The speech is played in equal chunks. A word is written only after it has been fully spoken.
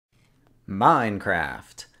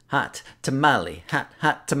Minecraft. Hot tamale, hot,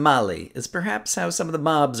 hot tamale is perhaps how some of the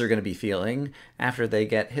mobs are going to be feeling after they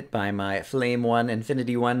get hit by my Flame 1,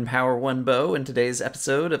 Infinity 1, Power 1 bow in today's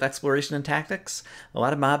episode of Exploration and Tactics. A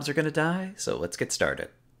lot of mobs are going to die, so let's get started.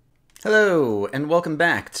 Hello, and welcome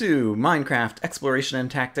back to Minecraft Exploration and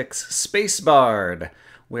Tactics SPACEBARR'D,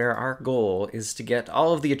 where our goal is to get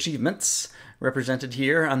all of the achievements represented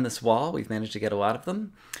here on this wall. We've managed to get a lot of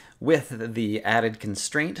them, with the added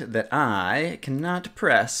constraint that I cannot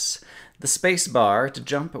press the space bar to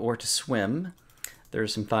jump or to swim. There are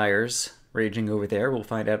some fires raging over there. We'll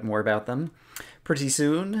find out more about them pretty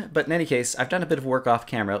soon. But in any case, I've done a bit of work off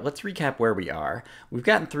camera. Let's recap where we are. We've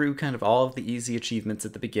gotten through kind of all of the easy achievements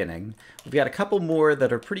at the beginning. We've got a couple more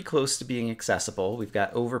that are pretty close to being accessible. We've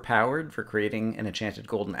got Overpowered for creating an enchanted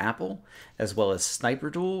golden apple, as well as Sniper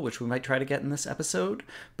Duel, which we might try to get in this episode.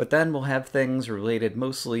 But then we'll have things related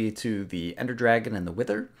mostly to the Ender Dragon and the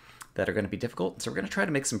Wither that are going to be difficult. So we're going to try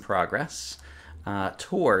to make some progress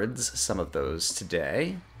towards some of those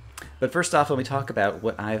today. But first off, let me talk about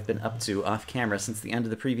what I've been up to off camera since the end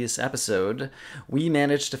of the previous episode. We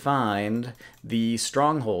managed to find the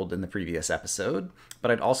stronghold in the previous episode,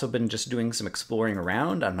 but I'd also been just doing some exploring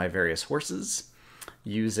around on my various horses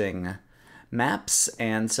using maps.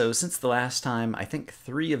 And so since the last time, I think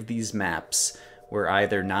 3 of these maps were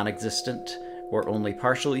either non-existent or only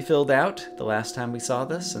partially filled out the last time we saw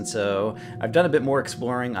this. And so I've done a bit more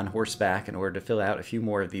exploring on horseback in order to fill out a few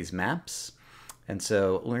more of these maps. And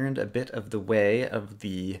so learned a bit of the way of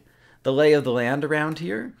the lay of the land around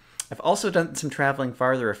here. I've also done some traveling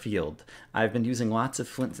farther afield. I've been using lots of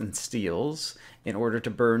flints and steels in order to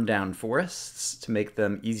burn down forests to make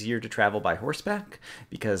them easier to travel by horseback.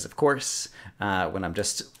 Because, of course, when I'm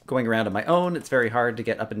just going around on my own, it's very hard to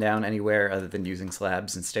get up and down anywhere other than using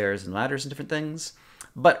slabs and stairs and ladders and different things.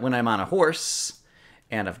 But when I'm on a horse,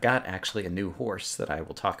 and I've got actually a new horse that I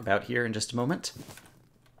will talk about here in just a moment.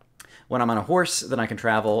 When I'm on a horse, then I can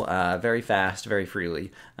travel very fast, very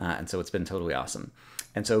freely, and so it's been totally awesome.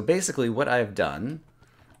 And so basically what I've done,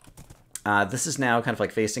 this is now kind of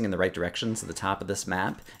like facing in the right direction, so the top of this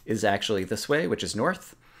map is actually this way, which is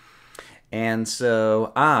north. And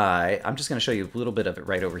so I'm just going to show you a little bit of it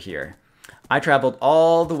right over here. I traveled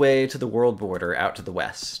all the way to the world border out to the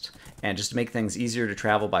west, and just to make things easier to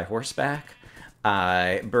travel by horseback,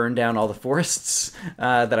 I burned down all the forests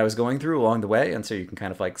that I was going through along the way, and so you can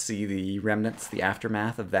kind of like see the remnants, the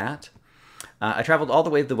aftermath of that. I traveled all the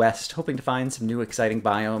way to the west, hoping to find some new exciting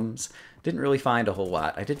biomes. Didn't really find a whole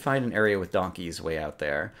lot. I did find an area with donkeys way out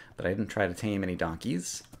there, but I didn't try to tame any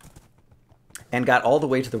donkeys. And got all the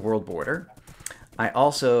way to the world border. I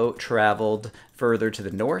also traveled further to the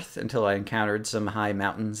north until I encountered some high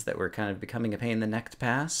mountains that were kind of becoming a pain in the neck to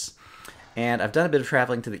pass. And I've done a bit of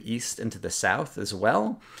traveling to the east and to the south as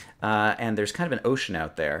well, and there's kind of an ocean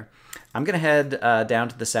out there. I'm going to head down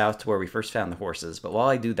to the south to where we first found the horses, but while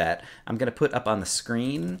I do that, I'm going to put up on the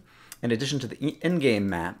screen, in addition to the in-game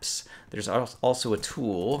maps, there's also a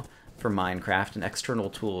tool for Minecraft, an external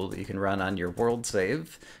tool that you can run on your world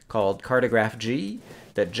save called Cartograph G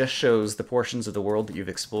that just shows the portions of the world that you've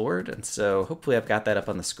explored. And so hopefully I've got that up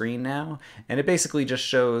on the screen now. And it basically just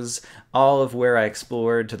shows all of where I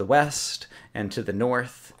explored to the west and to the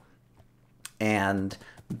north and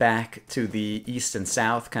back to the east and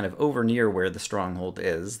south, kind of over near where the stronghold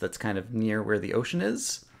is. That's kind of near where the ocean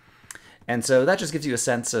is. And so that just gives you a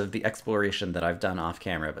sense of the exploration that I've done off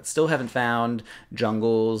camera, but still haven't found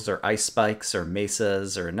jungles or ice spikes or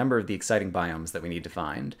mesas or a number of the exciting biomes that we need to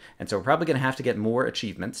find. And so we're probably going to have to get more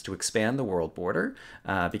achievements to expand the world border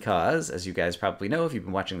because, as you guys probably know if you've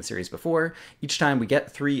been watching the series before, each time we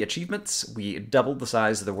get 3 achievements, we double the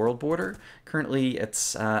size of the world border. Currently,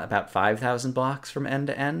 it's about 5,000 blocks from end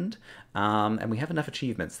to end. And we have enough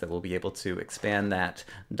achievements that we'll be able to expand that,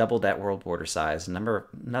 double that world border size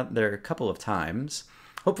a couple of times,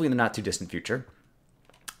 hopefully in the not too distant future.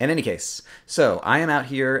 In any case, so I am out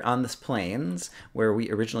here on this plains where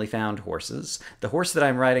we originally found horses. The horse that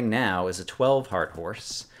I'm riding now is a 12-heart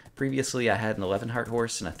horse. Previously I had an 11-heart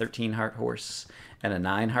horse and a 13-heart horse and a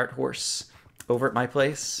 9-heart horse over at my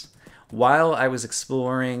place. While I was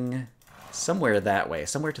exploring somewhere that way,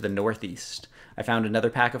 somewhere to the northeast, I found another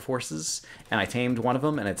pack of horses, and I tamed one of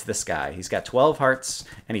them, and it's this guy. He's got 12 hearts,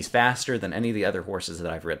 and he's faster than any of the other horses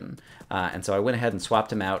that I've ridden. And so I went ahead and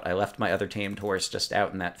swapped him out. I left my other tamed horse just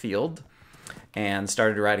out in that field, and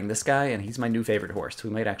started riding this guy, and he's my new favorite horse. We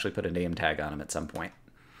might actually put a name tag on him at some point.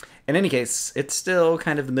 In any case, it's still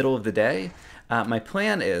kind of the middle of the day. My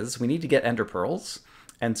plan is we need to get ender pearls,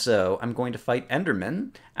 and so I'm going to fight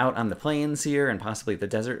endermen out on the plains here and possibly the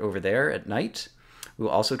desert over there at night. We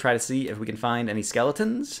will also try to see if we can find any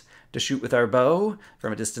skeletons, to shoot with our bow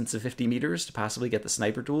from a distance of 50 meters to possibly get the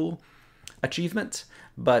sniper duel achievement.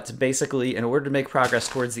 But basically, in order to make progress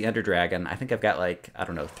towards the Ender Dragon, I think I've got like, I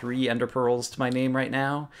don't know, 3 Ender Pearls to my name right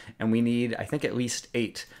now, and we need, I think, at least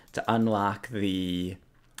 8 to unlock the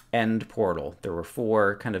end portal. There were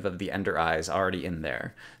 4 kind of the Ender Eyes already in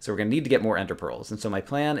there. So we're going to need to get more Ender Pearls. And so my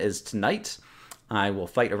plan is tonight, I will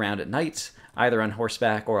fight around at night, either on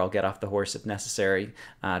horseback or I'll get off the horse if necessary.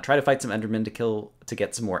 Try to fight some Endermen to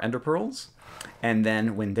get some more Ender Pearls. And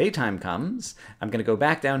then when daytime comes, I'm going to go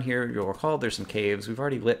back down here. You'll recall there's some caves. We've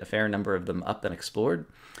already lit a fair number of them up and explored.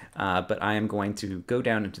 But I am going to go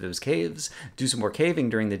down into those caves, do some more caving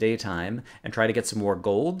during the daytime, and try to get some more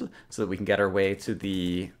gold so that we can get our way to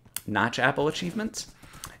the Notch Apple achievement.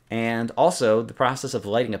 And also, the process of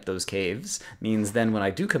lighting up those caves means then when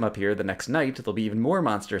I do come up here the next night, there'll be even more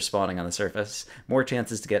monsters spawning on the surface, more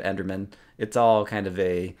chances to get Endermen. It's all kind of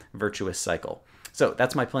a virtuous cycle. So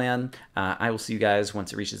that's my plan. I will see you guys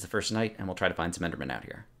once it reaches the first night, and we'll try to find some Endermen out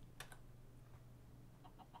here.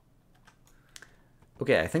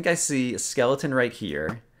 Okay, I think I see a skeleton right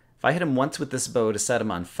here. If I hit him once with this bow to set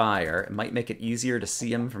him on fire, it might make it easier to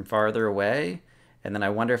see him from farther away. And then I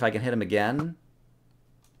wonder if I can hit him again.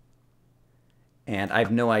 And I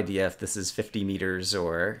have no idea if this is 50 meters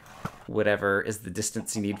or whatever is the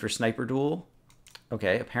distance you need for sniper duel.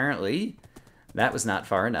 Okay, apparently that was not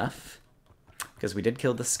far enough, because we did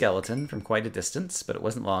kill the skeleton from quite a distance, but it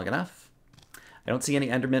wasn't long enough. I don't see any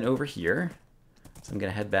Endermen over here, so I'm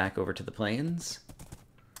going to head back over to the plains.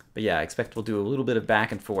 But yeah, I expect we'll do a little bit of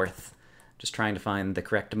back and forth, just trying to find the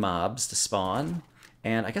correct mobs to spawn.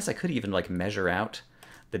 And I guess I could even like measure out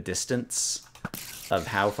the distance of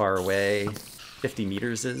how far away 50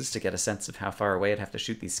 meters is to get a sense of how far away I'd have to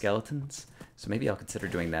shoot these skeletons. So maybe I'll consider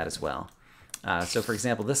doing that as well. So for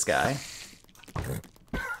example, this guy.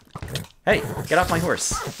 Hey, get off my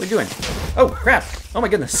horse. What are you doing? Oh, crap. Oh my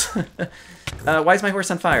goodness. Why is my horse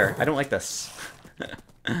on fire? I don't like this.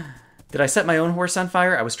 Did I set my own horse on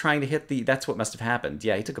fire? I was trying to hit the... That's what must have happened.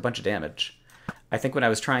 Yeah, he took a bunch of damage. I think when I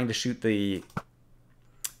was trying to shoot the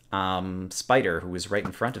spider who was right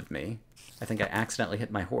in front of me, I think I accidentally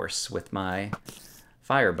hit my horse with my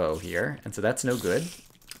fire bow here, and so that's no good.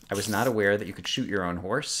 I was not aware that you could shoot your own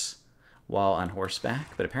horse while on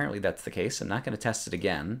horseback, but apparently that's the case. I'm not going to test it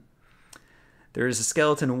again. There is a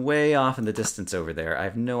skeleton way off in the distance over there. I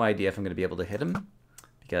have no idea if I'm going to be able to hit him,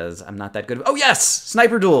 because I'm not that good of... Oh yes!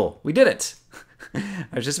 Sniper duel! We did it!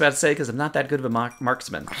 I was just about to say, because I'm not that good of a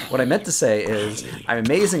marksman. What I meant to say is, I'm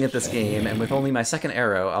amazing at this game, and with only my second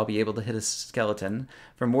arrow, I'll be able to hit a skeleton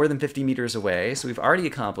from more than 50 meters away. So we've already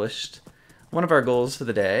accomplished one of our goals for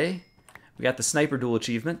the day. We got the sniper duel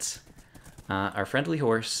achievement. Our friendly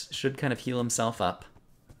horse should kind of heal himself up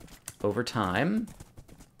over time.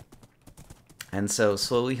 And so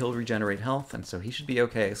slowly he'll regenerate health, and so he should be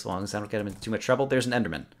okay as long as I don't get him into too much trouble. There's an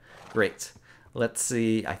Enderman. Great. Let's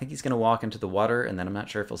see. I think he's going to walk into the water, and then I'm not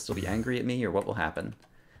sure if he'll still be angry at me or what will happen.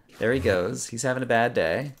 There he goes. He's having a bad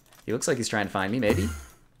day. He looks like he's trying to find me, maybe.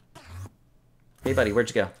 Hey, buddy, where'd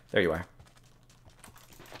you go? There you are.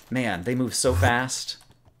 Man, they move so fast.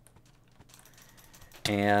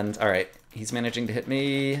 And, alright, he's managing to hit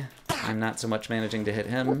me. I'm not so much managing to hit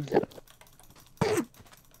him.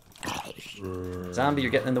 Zombie,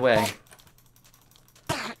 you're getting in the way.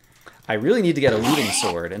 I really need to get a looting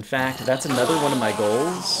sword. In fact, that's another one of my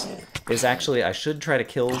goals, is actually I should try to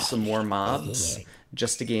kill some more mobs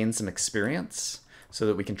just to gain some experience so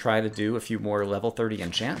that we can try to do a few more level 30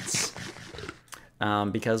 enchants.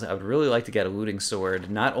 Because I would really like to get a looting sword,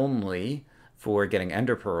 not only for getting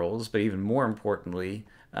ender pearls, but even more importantly,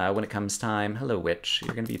 when it comes time... Hello, witch.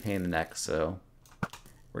 You're going to be a pain in the neck, so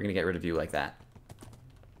we're going to get rid of you like that.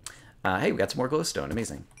 Hey, we got some more glowstone.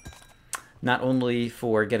 Amazing. Not only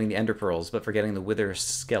for getting the ender pearls, but for getting the wither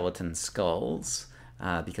skeleton skulls.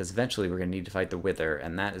 Because eventually we're going to need to fight the wither,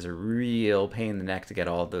 and that is a real pain in the neck to get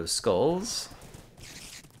all of those skulls.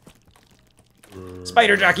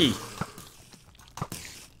 Spider jockey!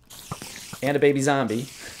 And a baby zombie.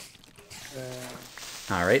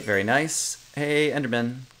 Alright, very nice. Hey,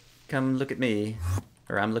 Enderman, come look at me.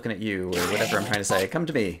 Or I'm looking at you, or whatever I'm trying to say. Come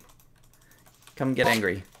to me. Come get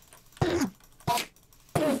angry.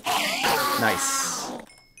 Nice.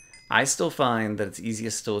 I still find that it's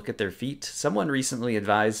easiest to look at their feet. Someone recently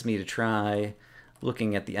advised me to try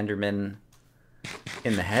looking at the Endermen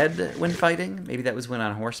in the head when fighting. Maybe that was when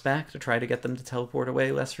on horseback, to try to get them to teleport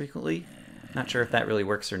away less frequently. Not sure if that really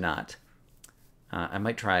works or not. I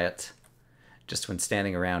might try it just when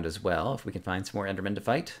standing around as well, if we can find some more Endermen to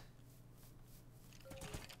fight.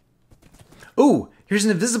 Ooh, here's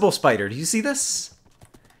an invisible spider. Do you see this?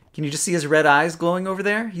 Can you just see his red eyes glowing over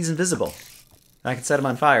there? He's invisible. I can set him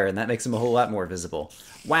on fire, and that makes him a whole lot more visible.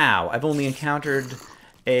 Wow, I've only encountered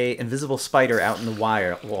a invisible spider out in the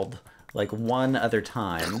wild like one other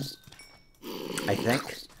time, I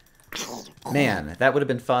think. Man, that would have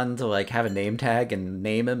been fun to like have a name tag and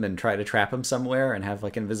name him and try to trap him somewhere and have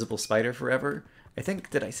like an invisible spider forever. I think,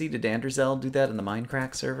 did I see Dedanderzel do that in the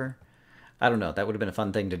Minecraft server? I don't know, that would have been a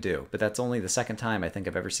fun thing to do, but that's only the second time I think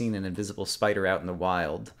I've ever seen an invisible spider out in the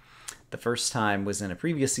wild. The first time was in a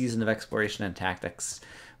previous season of Exploration and Tactics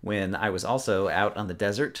when I was also out on the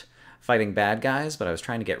desert fighting bad guys, but I was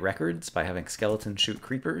trying to get records by having skeletons shoot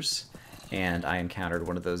creepers, and I encountered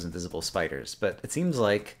one of those invisible spiders. But it seems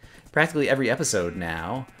like practically every episode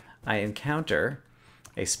now, I encounter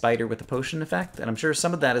a spider with a potion effect, and I'm sure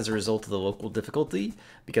some of that is a result of the local difficulty,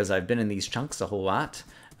 because I've been in these chunks a whole lot,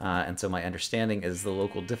 and so my understanding is the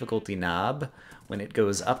local difficulty knob, when it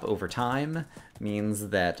goes up over time, means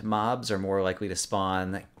that mobs are more likely to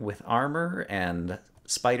spawn with armor, and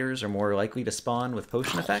spiders are more likely to spawn with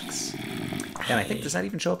potion effects. And I think, does that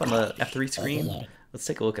even show up on the F3 screen? Let's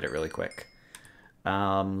take a look at it really quick.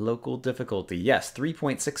 Local difficulty, yes,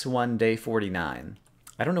 3.61 day 49.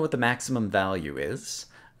 I don't know what the maximum value is,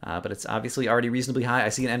 but it's obviously already reasonably high. I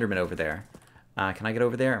see an Enderman over there. Can I get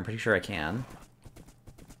over there? I'm pretty sure I can.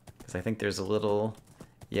 Because I think there's a little,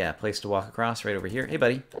 yeah, place to walk across right over here. Hey,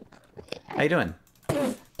 buddy. How you doing?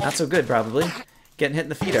 Not so good, probably. Getting hit in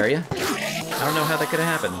the feet, are you? I don't know how that could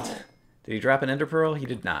have happened. Did he drop an ender pearl? He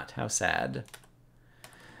did not. How sad.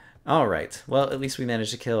 Alright, well, at least we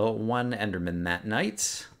managed to kill one enderman that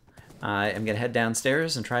night. I am going to head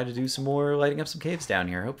downstairs and try to do some more lighting up some caves down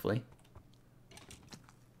here, hopefully.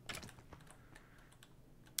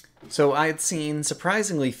 So I had seen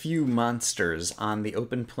surprisingly few monsters on the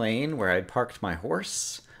open plain where I'd parked my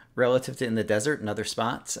horse, relative to in the desert and other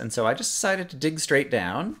spots, and so I just decided to dig straight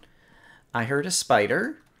down. I heard a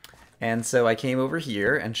spider, and so I came over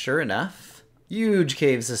here, and sure enough, huge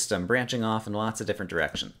cave system branching off in lots of different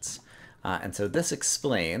directions. And so this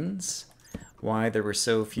explains why there were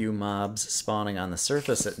so few mobs spawning on the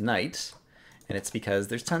surface at night, and it's because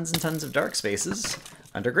there's tons and tons of dark spaces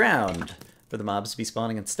underground for the mobs to be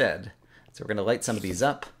spawning instead. So we're going to light some of these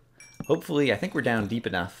up. Hopefully, I think we're down deep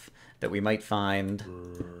enough that we might find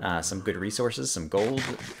some good resources. Some gold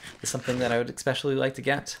is something that I would especially like to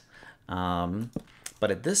get. But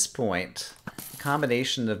at this point, the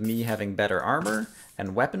combination of me having better armor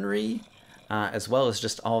and weaponry, as well as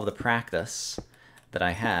just all of the practice that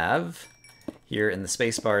I have here in the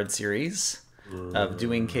SPACEBARR'D series of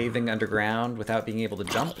doing caving underground without being able to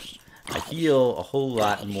jump, I feel a whole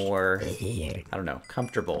lot more, I don't know,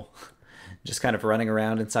 comfortable. Just kind of running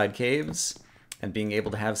around inside caves and being able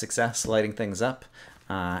to have success lighting things up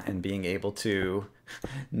and being able to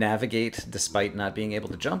navigate despite not being able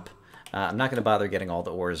to jump. I'm not going to bother getting all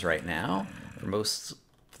the ores right now. For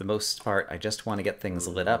the most part, I just want to get things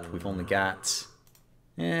lit up. We've only got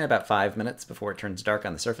about 5 minutes before it turns dark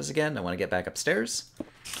on the surface again. I want to get back upstairs.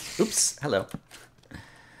 Oops, hello.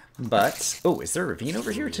 But, oh, is there a ravine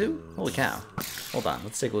over here too? Holy cow. Hold on,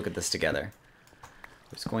 let's take a look at this together. I'm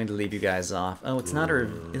just going to leave you guys off. Oh, it's not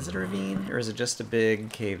a, is it a ravine? Or is it just a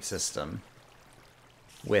big cave system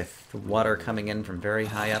with water coming in from very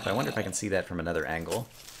high up? I wonder if I can see that from another angle.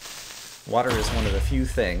 Water is one of the few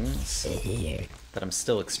things that I'm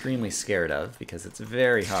still extremely scared of because it's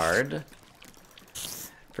very hard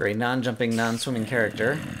for a non-jumping, non-swimming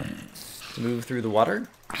character to move through the water.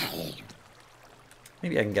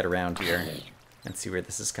 Maybe I can get around here and see where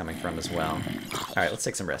this is coming from as well. Alright, let's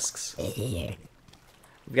take some risks. We've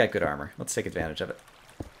got good armor. Let's take advantage of it.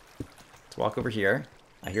 Let's walk over here.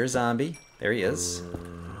 I hear a zombie. There he is.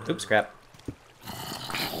 Oops, crap.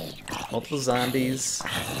 Multiple zombies.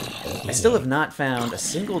 I still have not found a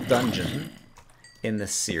single dungeon in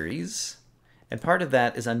this series, and part of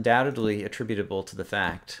that is undoubtedly attributable to the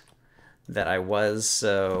fact that I was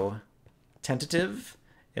so tentative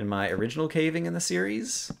in my original caving in the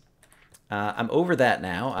series. I'm over that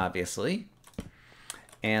now, obviously,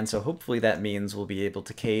 and so hopefully that means we'll be able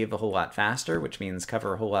to cave a whole lot faster, which means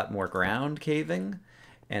cover a whole lot more ground caving,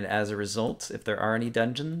 and as a result, if there are any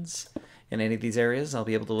dungeons in any of these areas, I'll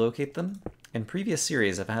be able to locate them. In previous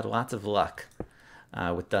series, I've had lots of luck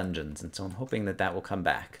with dungeons, and so I'm hoping that that will come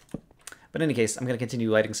back. But in any case, I'm going to continue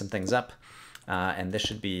lighting some things up, and this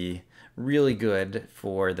should be really good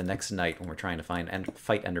for the next night when we're trying to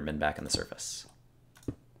fight Endermen back on the surface.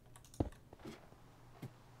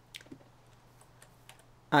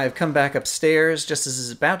 I've come back upstairs just as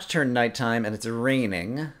it's about to turn nighttime, and it's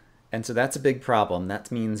raining, and so that's a big problem.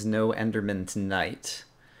 That means no Endermen tonight.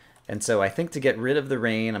 And so I think to get rid of the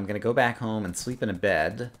rain, I'm going to go back home and sleep in a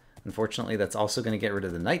bed, Unfortunately, that's also going to get rid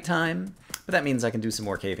of the nighttime, but that means I can do some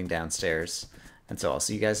more caving downstairs. And so I'll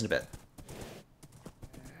see you guys in a bit.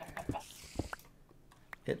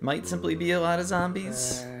 It might simply be a lot of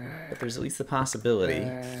zombies, but there's at least the possibility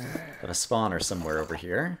of a spawner somewhere over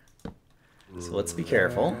here. So let's be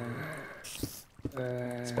careful.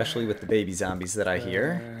 Especially with the baby zombies that I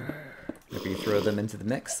hear. If you throw them into the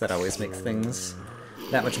mix, that always makes things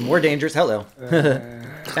that much more dangerous. Hello.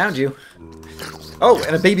 Found you. Oh,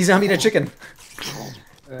 and a baby zombie and a chicken.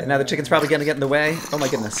 And now the chicken's probably going to get in the way. Oh my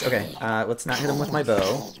goodness. Okay, let's not hit him with my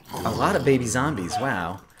bow. A lot of baby zombies.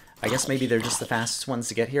 Wow. I guess maybe they're just the fastest ones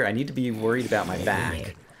to get here. I need to be worried about my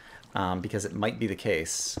back, because it might be the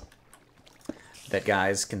case that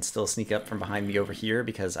guys can still sneak up from behind me over here,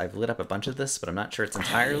 because I've lit up a bunch of this, but I'm not sure it's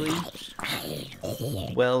entirely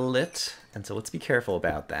well lit. And so let's be careful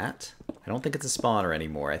about that. I don't think it's a spawner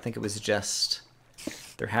anymore. I think it was just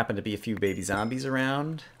there happened to be a few baby zombies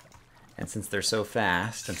around. And since they're so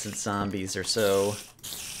fast, and since zombies are so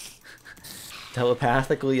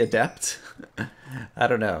telepathically adept, I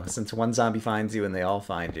don't know. Since one zombie finds you and they all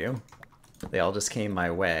find you, they all just came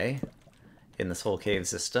my way in this whole cave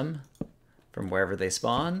system from wherever they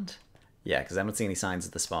spawned. Yeah, because I don't see any signs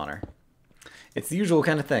of the spawner. It's the usual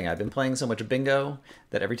kind of thing. I've been playing so much bingo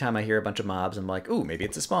that every time I hear a bunch of mobs, I'm like, ooh, maybe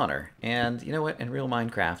it's a spawner. And you know what? In real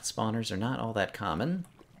Minecraft, spawners are not all that common.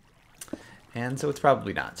 And so it's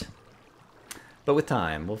probably not. But with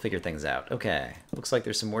time, we'll figure things out. Okay, looks like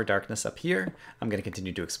there's some more darkness up here. I'm going to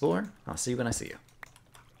continue to explore. I'll see you when I see you.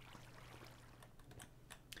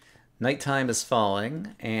 Nighttime is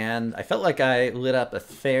falling, and I felt like I lit up a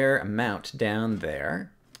fair amount down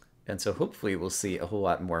there. And so hopefully we'll see a whole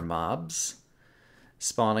lot more mobs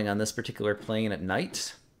spawning on this particular plane at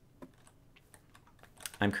night.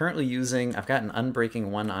 I'm currently using, I've got an unbreaking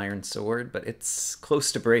 1 iron sword, but it's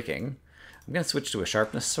close to breaking. I'm going to switch to a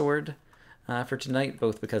sharpness sword for tonight,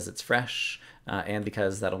 both because it's fresh and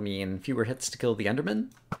because that'll mean fewer hits to kill the Enderman.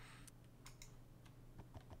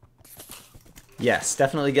 Yes,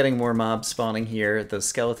 definitely getting more mobs spawning here. Those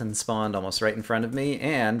skeletons spawned almost right in front of me,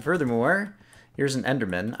 and furthermore, here's an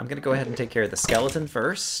Enderman. I'm going to go ahead and take care of the skeleton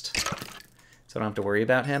first, so I don't have to worry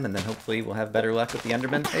about him, and then hopefully we'll have better luck with the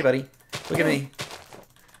Enderman. Hey, buddy, look at me.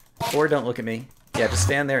 Or don't look at me. Yeah, just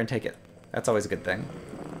stand there and take it. That's always a good thing.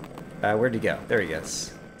 Where'd he go? There he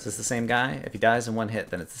is. Is this the same guy? If he dies in one hit,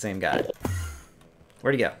 then it's the same guy.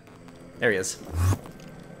 Where'd he go? There he is.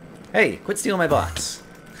 Hey, quit stealing my blocks.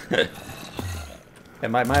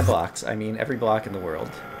 And by my blocks, I mean every block in the world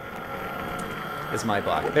is my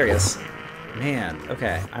block. There he is. Man,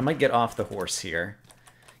 okay. I might get off the horse here,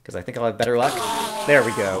 because I think I'll have better luck. There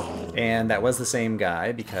we go. And that was the same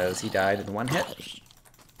guy, because he died in one hit.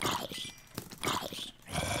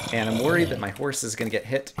 And I'm worried that my horse is going to get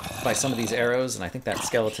hit by some of these arrows, and I think that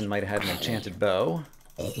skeleton might have had an enchanted bow.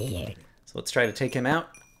 So let's try to take him out.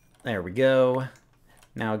 There we go.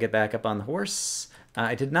 Now I'll get back up on the horse.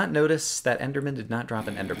 I did not notice that Enderman did not drop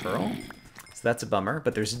an ender pearl, so that's a bummer,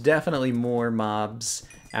 but there's definitely more mobs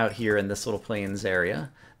out here in this little plains area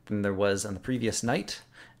than there was on the previous night,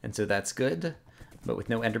 and so that's good. But with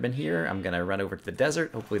no Enderman here, I'm going to run over to the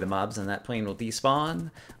desert. Hopefully the mobs on that plane will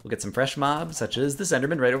despawn. We'll get some fresh mobs, such as this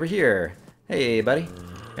Enderman right over here. Hey, buddy.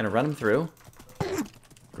 Going to run him through.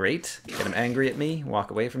 Great. Get him angry at me,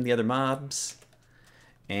 walk away from the other mobs,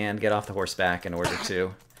 and get off the horseback in order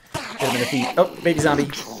to get him in the feet. Oh, baby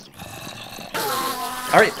zombie.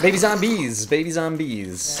 Alright, baby zombies. Baby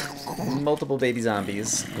zombies. Multiple baby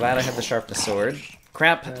zombies. Glad I have the sharpness sword.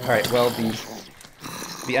 Crap. Alright, well,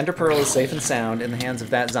 the ender pearl is safe and sound in the hands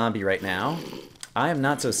of that zombie right now. I am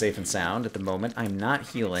not so safe and sound at the moment. I'm not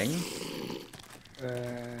healing.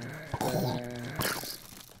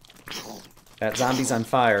 That zombie's on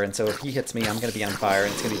fire, and so if he hits me, I'm going to be on fire,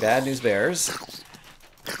 and it's going to be bad news bears.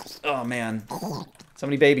 Oh, man. So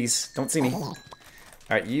many babies. Don't see me.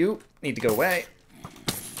 Alright, you need to go away.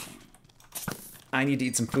 I need to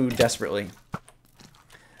eat some food desperately.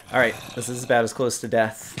 Alright, this is about as close to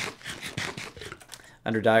death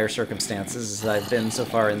under dire circumstances as I've been so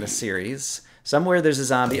far in this series. Somewhere there's a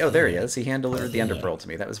zombie. Oh, there he is. He hand-delivered the ender pearl to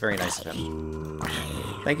me. That was very nice of him.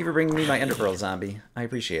 Thank you for bringing me my ender pearl, zombie. I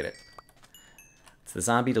appreciate it. It's the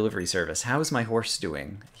zombie delivery service. How is my horse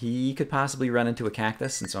doing? He could possibly run into a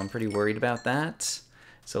cactus, and so I'm pretty worried about that.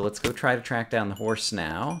 So let's go try to track down the horse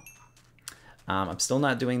now. I'm still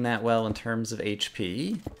not doing that well in terms of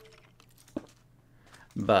HP.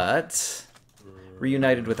 But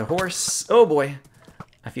reunited with a horse. Oh boy!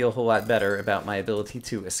 I feel a whole lot better about my ability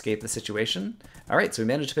to escape the situation. Alright, so we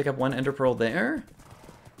managed to pick up one ender pearl there.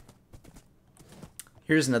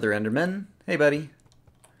 Here's another enderman. Hey buddy.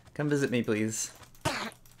 Come visit me, please.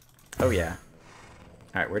 Oh, yeah.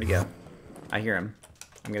 Alright, where'd he go? I hear him.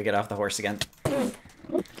 I'm gonna get off the horse again.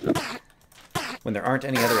 When there aren't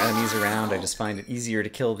any other enemies around, I just find it easier to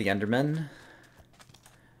kill the Endermen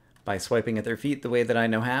by swiping at their feet the way that I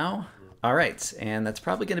know how. Alright, and that's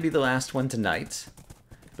probably going to be the last one tonight.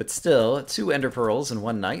 But still, 2 Ender Pearls in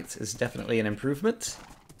one night is definitely an improvement.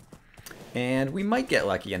 And we might get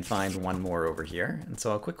lucky and find one more over here. And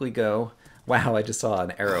so I'll quickly go... Wow, I just saw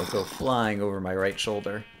an arrow go flying over my right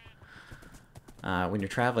shoulder. When you're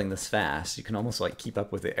traveling this fast, you can almost like keep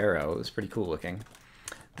up with the arrow. It was pretty cool looking.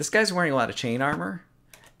 This guy's wearing a lot of chain armor,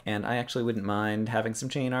 and I actually wouldn't mind having some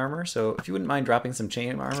chain armor. So if you wouldn't mind dropping some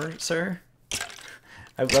chain armor, sir,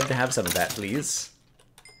 I would love to have some of that, please.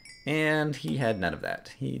 And he had none of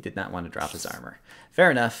that. He did not want to drop his armor. Fair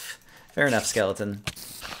enough. Fair enough, skeleton.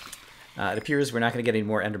 It appears we're not going to get any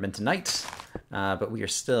more Endermen tonight, but we are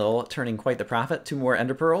still turning quite the profit. 2 more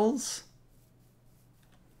Ender Pearls.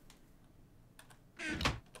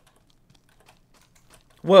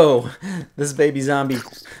 Whoa, this baby zombie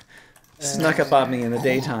snuck up on me in the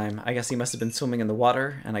daytime. I guess he must have been swimming in the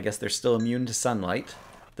water, and I guess they're still immune to sunlight.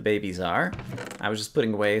 The babies are. I was just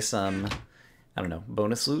putting away some, I don't know,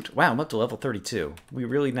 bonus loot. Wow, I'm up to level 32. We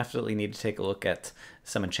really definitely need to take a look at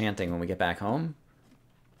some enchanting when we get back home.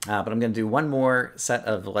 But I'm going to do one more set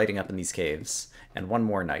of lighting up in these caves, and one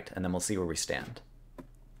more night, and then we'll see where we stand.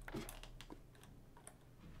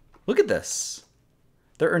 Look at this.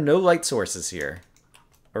 There are no light sources here.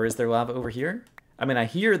 Or is there lava over here? I mean, I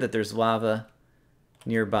hear that there's lava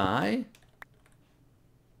nearby.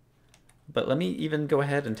 But let me even go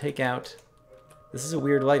ahead and take out... This is a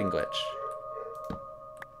weird lighting glitch.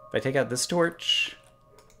 If I take out this torch...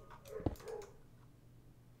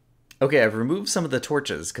 Okay, I've removed some of the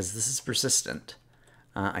torches because this is persistent.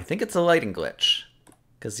 I think it's a lighting glitch.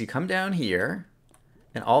 Because you come down here,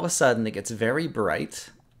 and all of a sudden it gets very bright.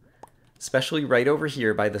 Especially right over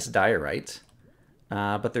here by this diorite.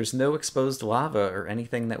 But there's no exposed lava or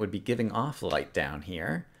anything that would be giving off light down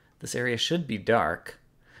here. This area should be dark.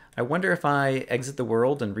 I wonder if I exit the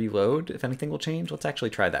world and reload, if anything will change. Let's actually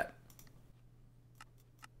try that.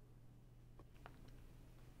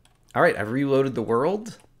 Alright, I've reloaded the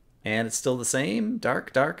world, and it's still the same.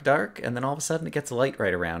 Dark, dark, dark, and then all of a sudden it gets light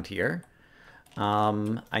right around here.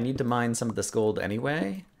 I need to mine some of this gold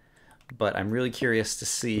anyway, but I'm really curious to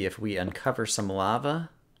see if we uncover some lava,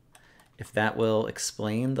 if that will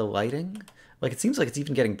explain the lighting. Like, it seems like it's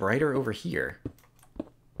even getting brighter over here.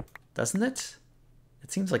 Doesn't it?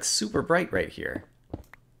 It seems like super bright right here.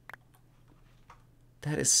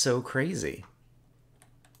 That is so crazy.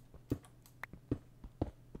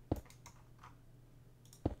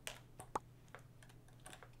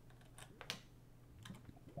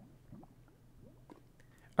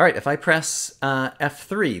 Alright, if I press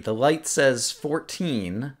F3, the light says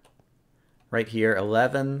 14 right here,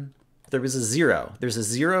 11. There was a 0. There's a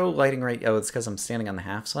 0 lighting right... Oh, it's because I'm standing on the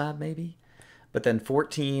half slab, maybe? But then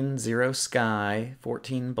 14, 0 sky,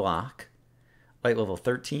 14 block. Light level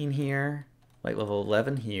 13 here. Light level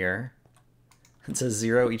 11 here. It says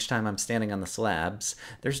 0 each time I'm standing on the slabs.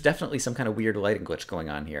 There's definitely some kind of weird lighting glitch going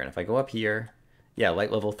on here. And if I go up here... Yeah,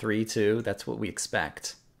 light level 3, too. That's what we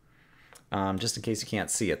expect. Just in case you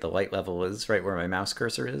can't see it, the light level is right where my mouse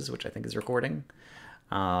cursor is, which I think is recording.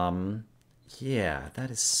 Yeah, that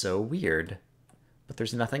is so weird. But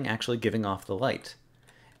there's nothing actually giving off the light.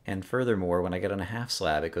 And furthermore, when I get on a half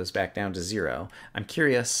slab, it goes back down to 0. I'm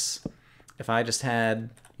curious if I just had,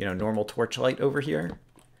 you know, normal torchlight over here.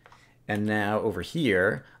 And now over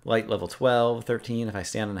here, light level 12, 13, if I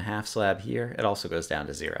stand on a half slab here, it also goes down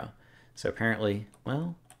to 0. So apparently,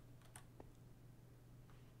 well...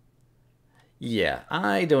 Yeah,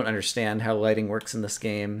 I don't understand how lighting works in this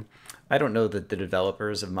game. I don't know that the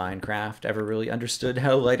developers of Minecraft ever really understood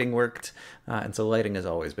how lighting worked, and so lighting has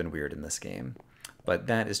always been weird in this game. But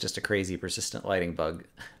that is just a crazy persistent lighting bug,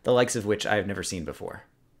 the likes of which I've never seen before.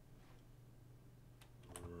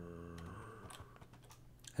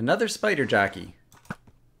 Another spider jockey.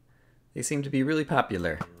 They seem to be really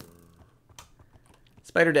popular.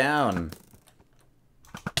 Spider down.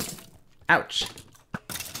 Ouch.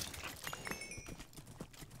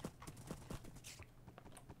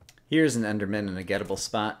 Here's an Enderman in a gettable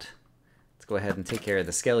spot. Let's go ahead and take care of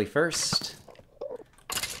the skelly first.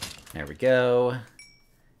 There we go.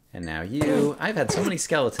 And now you. I've had so many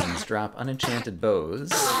skeletons drop unenchanted bows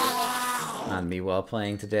on me while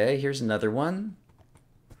playing today. Here's another one.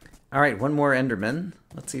 Alright, one more Enderman.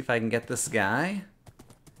 Let's see if I can get this guy.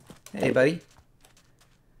 Hey, buddy.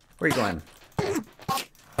 Where are you going?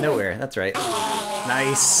 Nowhere, that's right.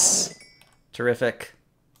 Nice. Terrific.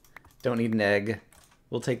 Don't need an egg.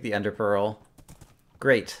 We'll take the Ender Pearl.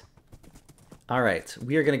 Great. All right,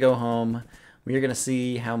 we are going to go home. We are going to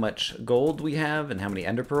see how much gold we have and how many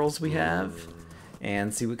ender pearls we have,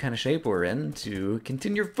 and see what kind of shape we're in to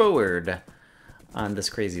continue forward on this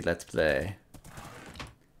crazy Let's Play.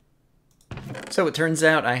 So it turns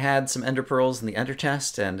out I had some ender pearls in the ender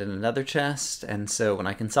chest and in another chest, and so when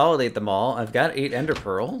I consolidate them all, I've got 8 ender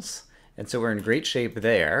pearls, and so we're in great shape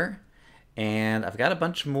there. And I've got a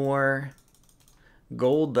bunch more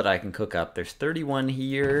gold that I can cook up. There's 31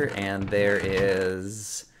 here, and there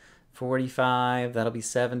is 45. That'll be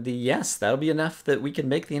 70. Yes, that'll be enough that we can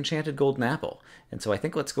make the enchanted golden apple. And so I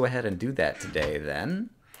think let's go ahead and do that today then,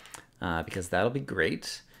 because that'll be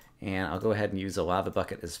great. And I'll go ahead and use a lava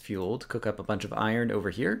bucket as fuel to cook up a bunch of iron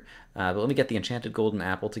over here. But let me get the enchanted golden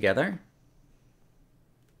apple together.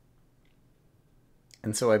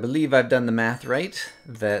 And so I believe I've done the math right,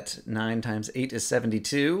 that 9 times 8 is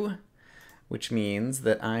 72, which means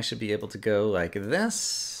that I should be able to go like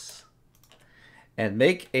this, and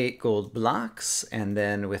make 8 gold blocks, and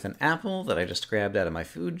then with an apple that I just grabbed out of my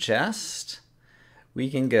food chest, we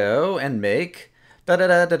can go and make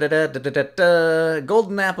da-da-da-da-da-da-da-da,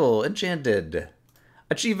 golden apple, enchanted.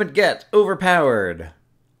 Achievement get, overpowered.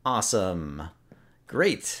 Awesome.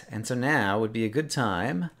 Great. And so now would be a good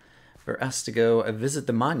time for us to go visit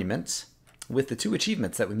the monument with the 2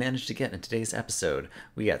 achievements that we managed to get in today's episode.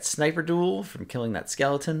 We got Sniper Duel from killing that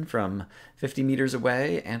skeleton from 50 meters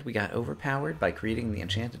away, and we got Overpowered by creating the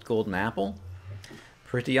enchanted golden apple.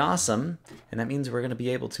 Pretty awesome, and that means we're going to be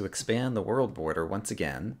able to expand the world border once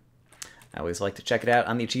again. I always like to check it out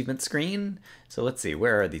on the achievement screen. So let's see,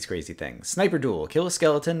 where are these crazy things? Sniper Duel, kill a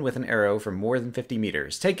skeleton with an arrow from more than 50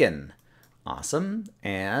 meters. Taken. Awesome.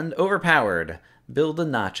 And Overpowered, build a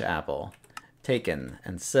notch apple. Taken.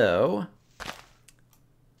 And so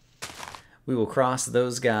we will cross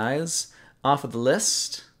those guys off of the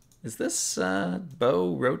list. Is this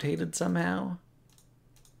bow rotated somehow?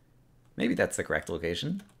 Maybe that's the correct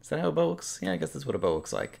location. Is that how a bow looks? Yeah, I guess that's what a bow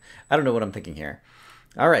looks like. I don't know what I'm thinking here.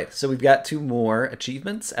 All right, so we've got 2 more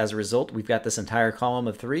achievements. As a result, we've got this entire column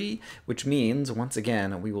of 3, which means, once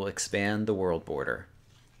again, we will expand the world border.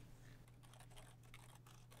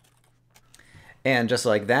 And just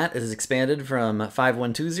like that, it is expanded from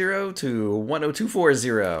 5120 to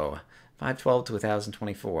 10240. 512 to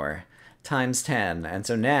 1024 times 10. And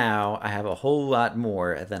so now I have a whole lot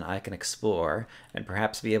more than I can explore and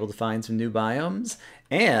perhaps be able to find some new biomes.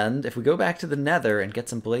 And if we go back to the Nether and get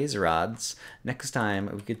some blaze rods, next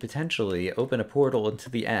time we could potentially open a portal into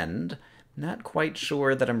the end. Not quite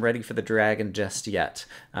sure that I'm ready for the dragon just yet,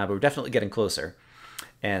 but we're definitely getting closer.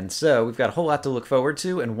 And so we've got a whole lot to look forward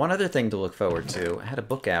to, and one other thing to look forward to. I had a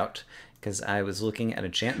book out because I was looking at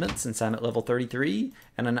enchantments since I'm at level 33,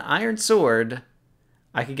 and an iron sword,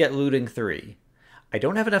 I could get looting 3. I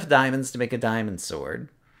don't have enough diamonds to make a diamond sword,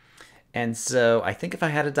 and so I think if I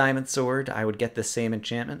had a diamond sword, I would get the same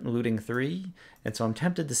enchantment, looting 3, and so I'm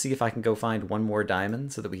tempted to see if I can go find 1 more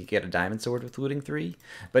diamond so that we could get a diamond sword with looting 3.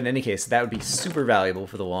 But in any case, that would be super valuable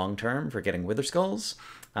for the long term for getting wither skulls.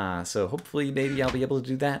 So hopefully maybe I'll be able to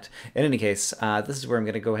do that. In any case, this is where I'm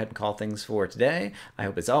going to go ahead and call things for today. I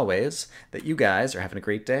hope, as always, that you guys are having a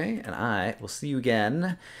great day, and I will see you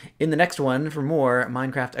again in the next one for more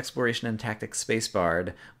Minecraft Exploration and Tactics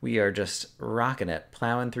SPACEBARR'D. We are just rocking it,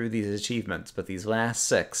 plowing through these achievements, but these last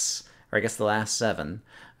 6, or I guess the last 7,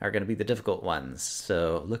 are going to be the difficult ones.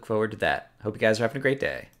 So look forward to that. Hope you guys are having a great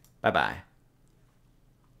day. Bye-bye.